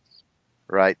 Right.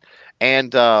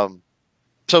 And so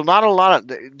not a lot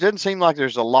of, it didn't seem like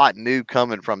there's a lot new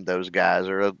coming from those guys,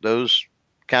 or those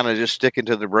kind of just sticking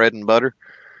to the bread and butter.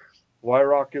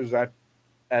 Y-Rock is at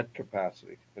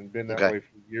capacity and been that way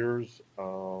for years.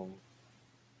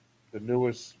 The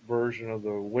newest version of the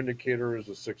Windicator is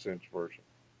a 6-inch version.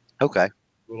 Okay. A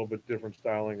little bit different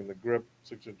styling in the grip,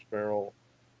 6-inch barrel.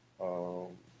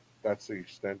 That's the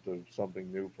extent of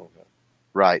something new from them.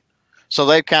 Right. So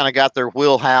they've kind of got their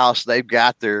wheelhouse. They've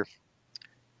got their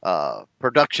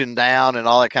production down and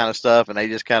all that kind of stuff, and they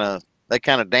just kind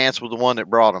of dance with the one that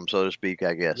brought them, so to speak,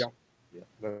 I guess. Yeah.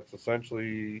 That's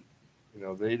essentially,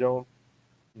 they don't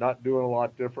not doing a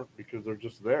lot different because they're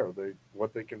just there.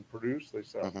 What they can produce, they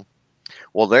sell. Mm-hmm.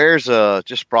 Well, there's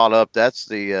just brought up. That's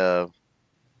the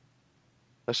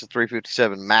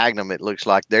 357 Magnum. It looks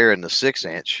like they're in the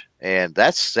 6-inch, and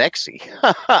that's sexy.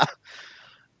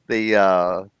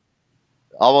 The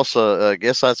almost I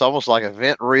guess that's almost like a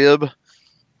vent rib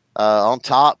on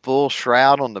top, full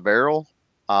shroud on the barrel.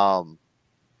 Man,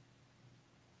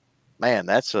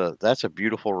 that's a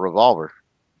beautiful revolver.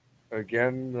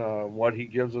 Again, what he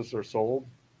gives us are sold.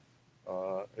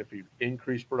 If he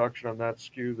increased production on that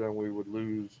SKU, then we would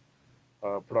lose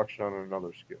production on another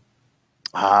SKU.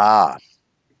 I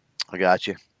got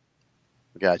you.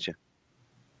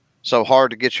 So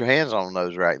hard to get your hands on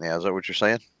those right now. Is that what you're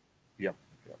saying? Yeah.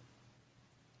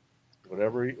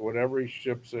 Whatever he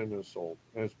ships in is sold.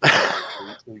 And it's been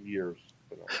for years.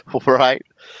 Right.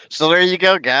 So there you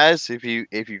go, guys. If you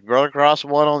run across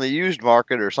one on the used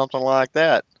market or something like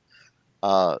that,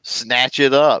 snatch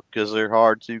it up because they're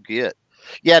hard to get.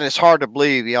 Yeah, and it's hard to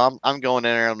believe. I'm going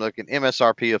in there. I'm looking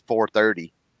MSRP of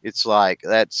 $430. It's like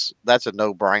that's a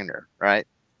no-brainer, right?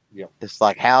 Yeah. It's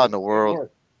like how in the world?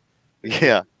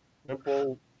 Yeah.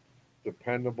 Simple,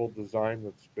 dependable design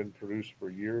that's been produced for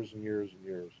years and years and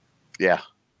years. Yeah.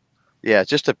 Yeah,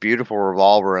 just a beautiful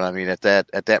revolver, and I mean at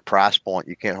that price point,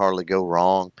 you can't hardly go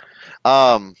wrong.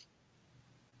 Yeah,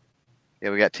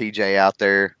 we got TJ out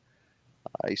there.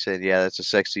 He said, "Yeah, that's a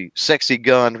sexy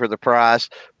gun for the price."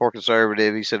 For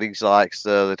conservative, he said he likes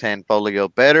the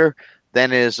Tanfolio better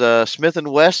than his Smith &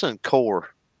 Wesson Core.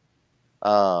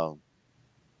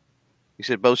 He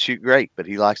said both shoot great, but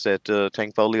he likes that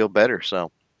Tanfolio better.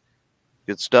 So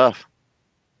good stuff.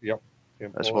 Yep,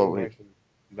 that's what we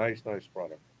nice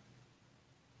product.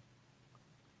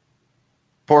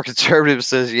 For conservative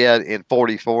says, yeah, in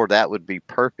 44 that would be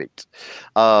perfect.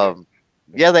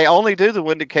 Yeah, they only do the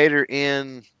Windicator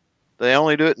they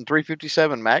only do it in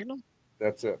 357 Magnum.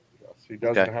 That's it. Yes. He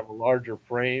doesn't have a larger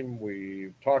frame.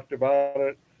 We've talked about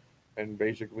it, and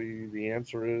basically the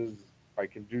answer is I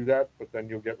can do that, but then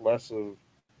you'll get less of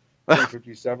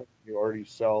 357. You already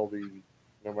sell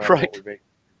no matter what we make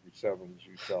 357s,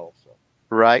 you sell. So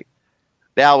right.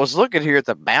 Now I was looking here at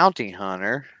the Bounty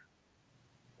Hunter,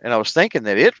 and I was thinking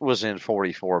that it was in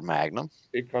 44 Magnum.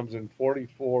 It comes in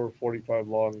 44, 45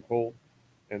 long Colt,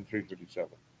 and 357.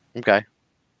 Okay.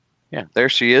 Yeah, there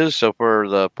she is. So for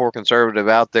the poor conservative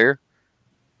out there,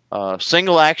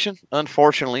 single action.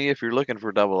 Unfortunately, if you're looking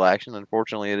for double action,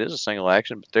 unfortunately it is a single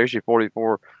action. But there's your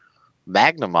 44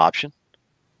 Magnum option.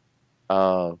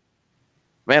 Man,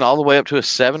 all the way up to a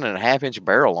 7.5-inch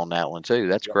barrel on that one too.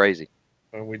 That's crazy.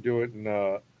 and we do it in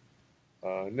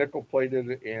nickel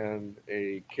plated and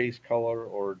a case color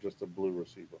or just a blue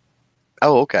receiver.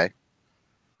 Oh, okay.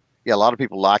 Yeah, a lot of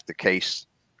people like the case,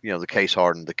 the case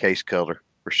hardened, the case color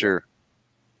for sure.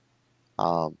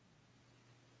 Um,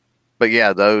 but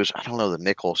yeah, those, I don't know, the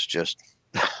nickels just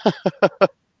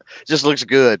just looks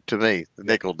good to me. The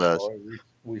nickel does. Well,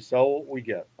 we sell what we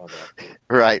get on that.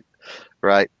 Right,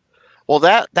 right. Well,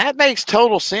 that makes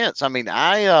total sense. I mean,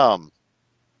 I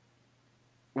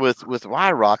with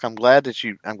Y-Rock, I'm glad that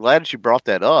you brought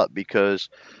that up because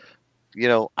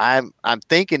I'm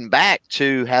thinking back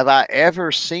to, have I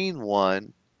ever seen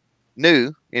one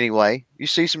new anyway? You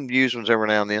see some used ones every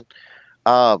now and then.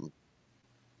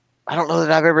 I don't know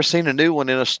that I've ever seen a new one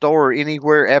in a store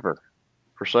anywhere ever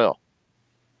for sale.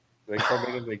 They come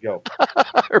in and they go.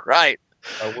 Right.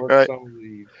 I work right. some of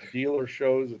the dealer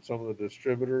shows at some of the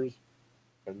distributors,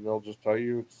 and they'll just tell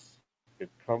you it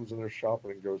comes in their shop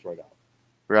and it goes right out.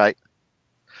 Right.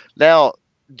 Now,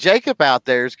 Jacob out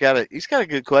there's got a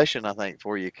good question, I think,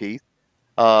 for you, Keith.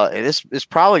 And it's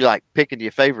probably like picking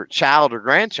your favorite child or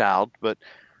grandchild, but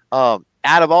out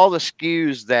of all the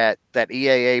SKUs that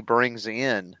EAA brings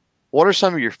in, what are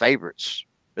some of your favorites,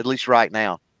 at least right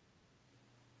now?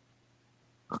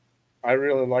 I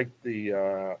really like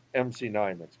the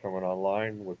MC9 that's coming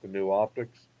online with the new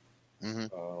optics,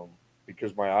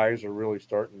 because my eyes are really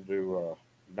starting to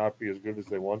not be as good as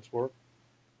they once were.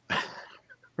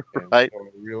 Right. So I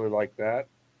really like that,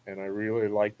 and I really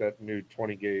like that new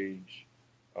 20 gauge.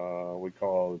 We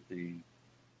call it the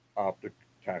optic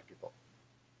tactical.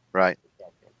 Right.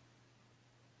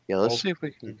 Yeah, let's Most see if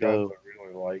we can guns go. I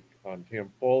really like on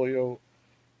Tamfolio,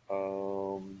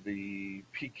 the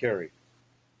P carry,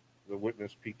 the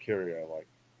Witness P carry I like.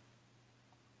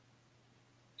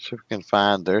 See if we can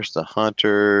find. There's the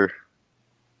Hunter.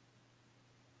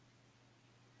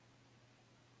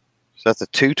 Is that the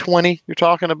 220 you're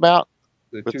talking about?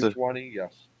 The 220,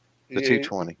 yes. The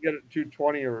 220. You get it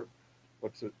 220 or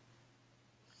what's it?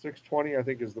 620, I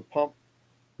think, is the pump.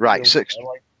 Right, six. I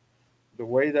like the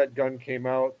way that gun came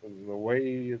out and the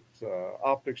way its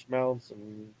optics mounts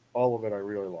and all of it. I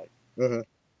really like. And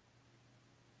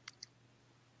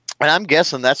I'm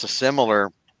guessing that's a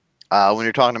similar. When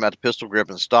you're talking about the pistol grip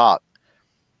and stock,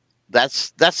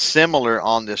 that's similar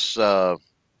on this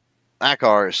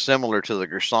Akar, is similar to the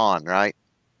Gerson, right?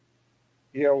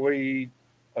 Yeah,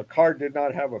 a car did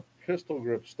not have a pistol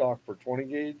grip stock for 20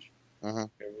 gauge, and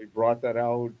we brought that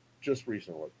out just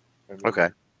recently. And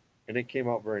it came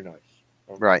out very nice.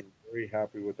 I'm very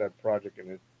happy with that project, and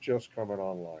it's just coming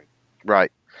online.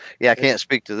 Right. Yeah, I can't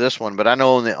speak to this one, but I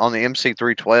know on the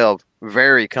MC312,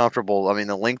 very comfortable. I mean,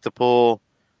 the length of pull,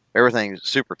 everything's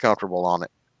super comfortable on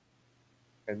it.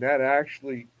 And that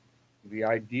actually, the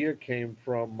idea came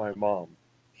from my mom.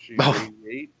 She's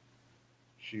 88.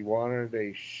 She wanted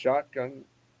a shotgun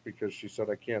because she said,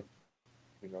 she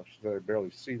said, I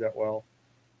barely see that well.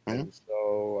 And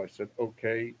so I said,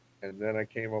 okay. And then I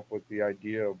came up with the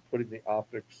idea of putting the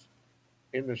optics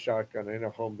in the shotgun, in a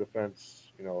home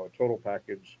defense, a total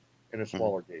package in a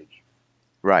smaller gauge.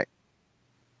 Right.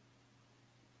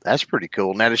 That's pretty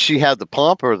cool. Now, does she have the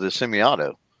pump or the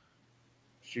semi-auto?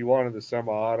 She wanted the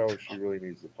semi-auto. She really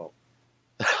needs the pump.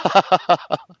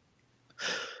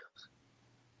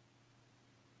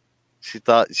 She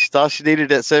thought she needed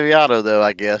that semi-auto, though,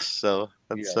 I guess. So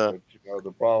that's, but,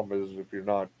 the problem is if you're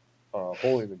not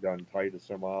holding the gun tight, a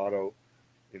semi-auto,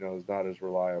 is not as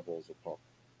reliable as a pump.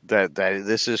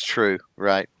 This is true,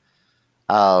 right?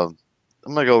 I'm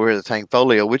gonna go over here to the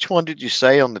Tankfolio. Which one did you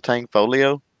say on the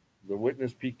Tankfolio? The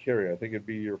Witness P carry. I think it'd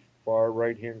be your far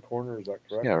right-hand corner. Is that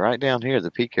correct? Yeah, right down here, the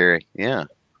P carry. Yeah.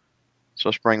 So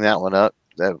let's bring that one up.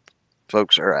 That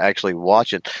folks are actually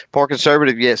watching. Poor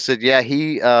Conservative said,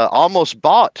 he almost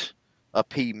bought a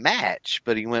P match,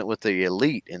 but he went with the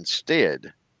Elite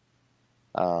instead.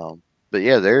 But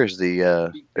yeah, there's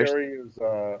the P carry is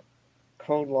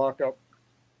cone lockup.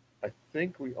 I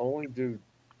think we only do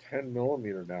 10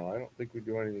 millimeter now. I don't think we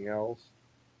do anything else.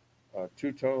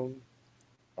 Two-tone.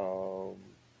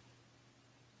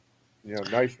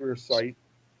 Nice rear sight,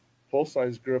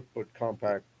 full-size grip, but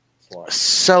compact slide.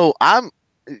 So I'm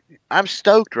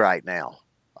stoked right now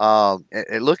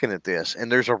at looking at this,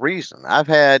 and there's a reason. I've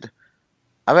had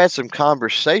some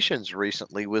conversations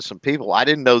recently with some people. I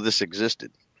didn't know this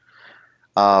existed,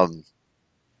 and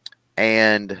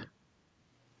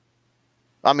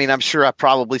I mean, I'm sure I've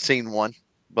probably seen one,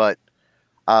 but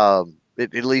at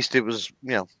least it was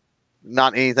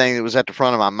not anything that was at the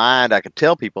front of my mind. I could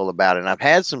tell people about it. And I've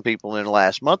had some people in the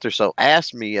last month or so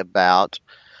ask me about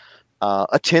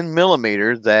a 10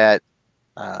 millimeter that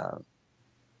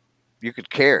you could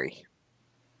carry.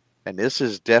 And this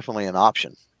is definitely an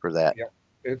option for that. Yep.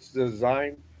 It's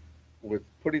designed with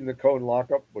putting the cone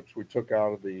lockup, which we took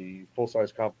out of the full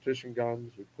size competition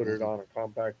guns. We put it Hmm. on a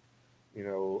compact,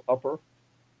 upper,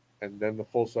 and then the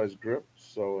full size grip.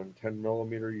 So in 10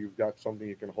 millimeter, you've got something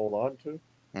you can hold on to.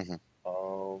 Hmm.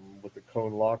 With the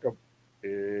cone lockup,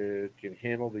 it can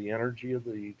handle the energy of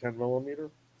the 10 millimeter,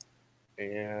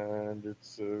 and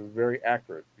it's very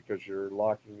accurate because you're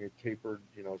locking a tapered,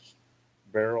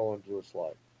 barrel into a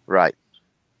slide. Right.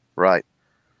 Right.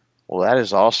 Well, that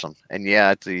is awesome. And yeah,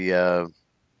 at the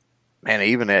man,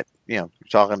 even at you're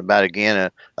talking about again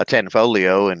a ten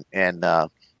folio, and I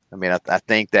mean, I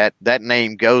think that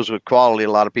name goes with quality.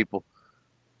 A lot of people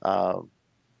uh,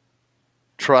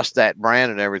 trust that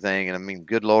brand and everything. And I mean,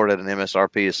 good Lord, at an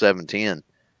MSRP of 710,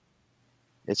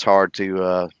 it's hard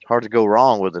to go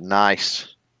wrong with a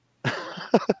nice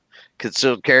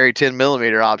concealed carry 10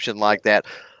 millimeter option like that.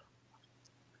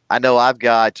 I know I've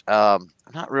got. I'm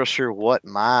not real sure what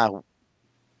my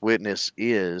witness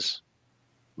is.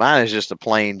 Mine is just a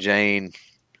plain Jane,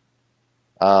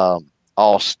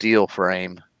 all steel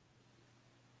frame.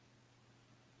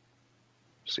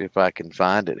 See if I can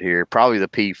find it here. Probably the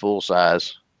P full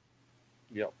size.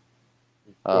 Yep.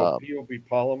 Uh, Well, POB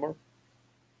polymer.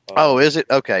 oh, is it?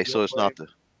 Okay, Steel so it's not frame.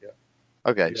 the.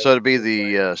 Yeah. Okay, Yeah. so it'd be Steel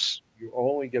the. frame. You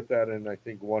only get that in, I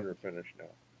think, wonder finish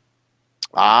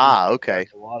now. Okay.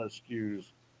 A lot of SKUs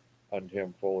on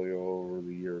Tamfolio over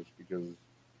the years because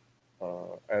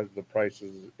as the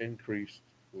prices increased,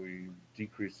 we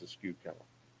decreased the SKU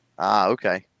count.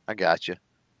 Okay. I got you.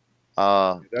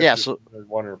 That's Yeah. just So the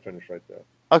wonder finish right there.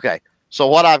 okay. So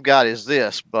what I've got is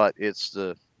this, but it's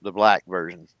the black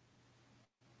version.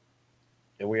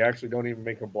 And we actually don't even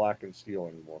make a black and steel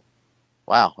anymore.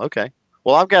 Wow. Okay.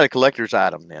 Well, I've got a collector's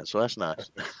item then, so that's nice.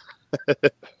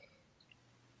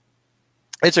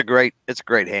 It's a great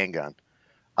handgun.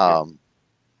 Yeah. Um,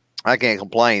 I can't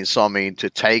complain. So I mean, to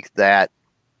take that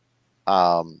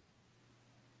um,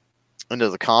 into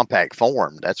the compact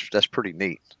form, that's pretty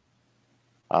neat.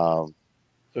 Um,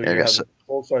 So I you have guess. the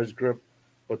full size grip,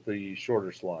 but the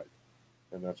shorter slide,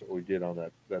 and that's what we did on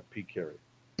that P carry.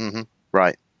 Hmm.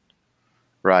 Right.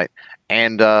 Right.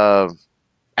 And I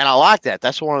like that.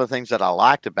 That's one of the things that I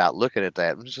liked about looking at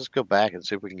that. Let's just go back and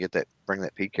see if we can get that, bring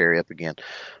that P carry up again.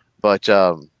 But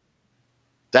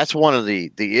that's one of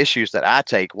the issues that I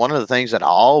take. One of the things that I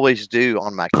always do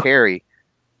on my carry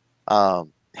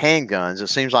handguns, it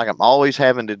seems like I'm always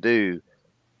having to do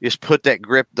is put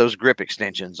those grip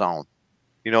extensions on.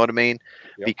 You know what I mean?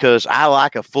 Yep. Because I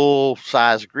like a full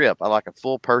size grip. I like a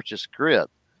full purchase grip.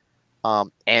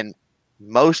 And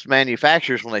most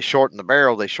manufacturers, when they shorten the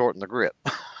barrel, they shorten the grip.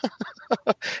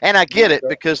 And I get it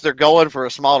because they're going for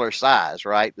a smaller size,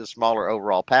 right? The smaller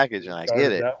overall package, and I get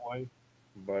Started it. that way,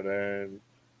 but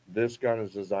this gun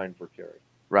is designed for carry.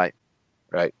 Right,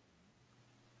 right.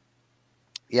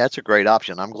 Yeah, it's a great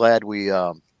option. I'm glad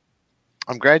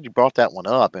you brought that one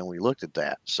up and we looked at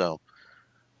that. So,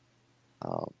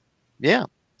 yeah.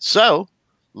 So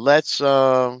let's.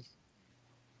 Can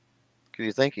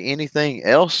you think of anything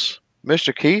else,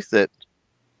 Mr. Keith? That's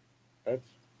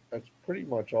that's pretty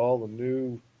much all the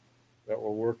new that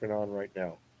we're working on right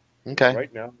now. Okay.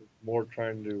 Right now, it's more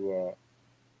trying to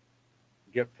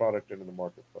get product into the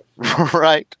marketplace.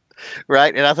 Right,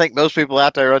 right. And I think most people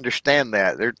out there understand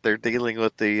that they're dealing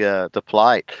with the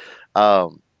plight.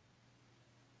 Um,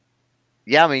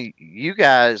 yeah, I mean, you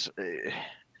guys,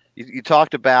 you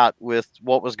talked about with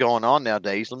what was going on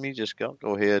nowadays. Let me just go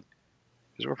ahead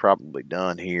because we're probably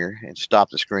done here and stop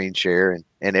the screen share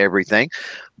and everything.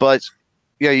 But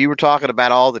you were talking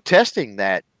about all the testing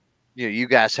that you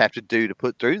guys have to do to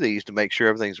put through these to make sure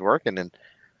everything's working, and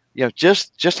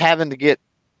just having to get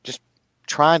just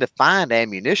trying to find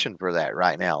ammunition for that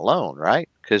right now alone, right?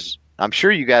 Because I'm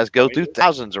sure you guys go through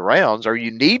thousands of rounds, or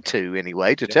you need to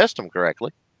anyway to test them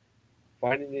correctly.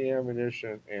 Finding the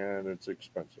ammunition, and it's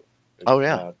expensive. Oh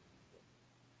yeah. It's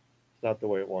not the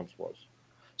way it once was.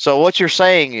 So what you're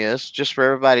saying is, just for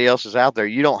everybody else is out there,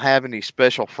 you don't have any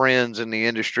special friends in the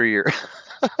industry or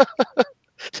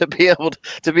to be able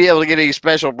to get any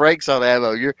special breaks on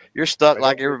ammo. You're stuck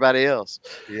like everybody else.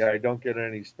 Yeah, I don't get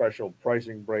any special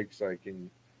pricing breaks. I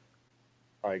can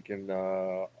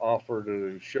offer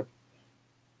to ship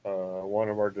one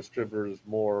of our distributors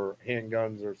more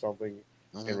handguns or something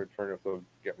in return if they'll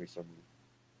get me some.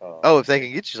 If they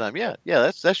can get you some, yeah,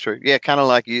 that's true. Yeah, kind of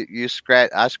like you scratch,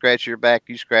 I scratch your back,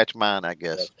 you scratch mine, I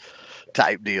guess,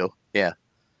 type deal. Yeah,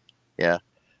 yeah,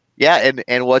 yeah.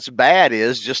 And what's bad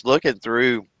is just looking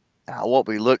through what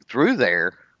we looked through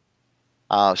there,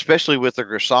 especially with the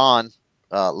Gerson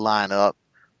lineup.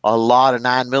 a lot of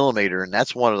 9mm, and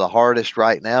that's one of the hardest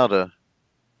right now to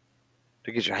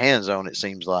get your hands on, it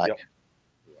seems like. Yep.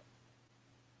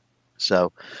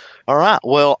 So, all right.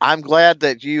 Well, I'm glad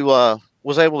that you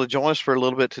was able to join us for a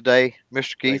little bit today,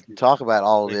 Mr. Keith, and talk about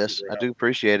all of this. I do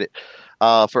appreciate it.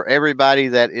 For everybody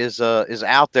that is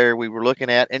out there, we were looking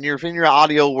at, and you're in your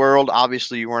audio world.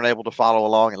 Obviously, you weren't able to follow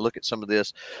along and look at some of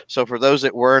this. So, for those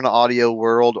that were in the audio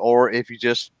world, or if you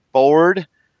just bored,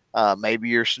 maybe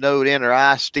you're snowed in or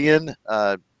iced in,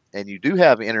 and you do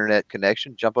have an internet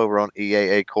connection, jump over on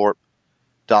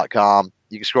EAAcorp.com.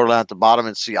 You can scroll down at the bottom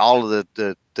and see all of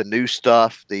the new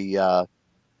stuff. The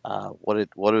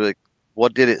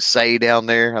what did it say down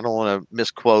there? I don't want to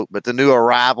misquote, but the new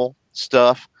arrival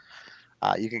stuff.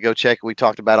 You can go check. We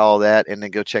talked about all that, and then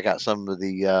go check out some of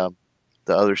the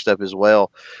other stuff as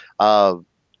well.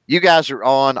 You guys are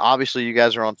on. Obviously, you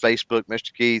guys are on Facebook,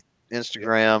 Mr. Keith,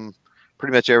 Instagram,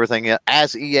 pretty much everything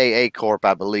as EAA Corp,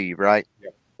 I believe, right?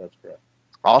 Yep, that's correct.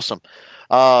 Awesome.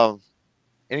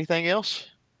 Anything else?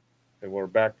 And we're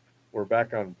back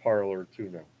on Parlor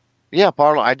too now. Yeah,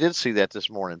 Parlor. I did see that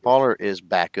this morning. Parlor is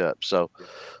back up. So,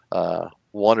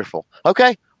 wonderful.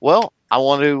 Okay. Well, I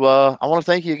want to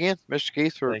thank you again, Mr.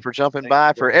 Keith, for jumping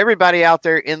by. For everybody out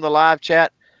there in the live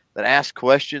chat that asked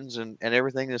questions and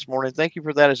everything this morning, thank you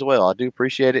for that as well. I do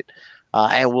appreciate it.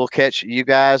 And we'll catch you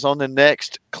guys on the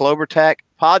next CloverTac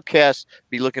podcast.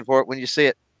 Be looking for it when you see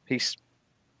it. Peace.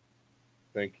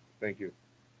 Thank you.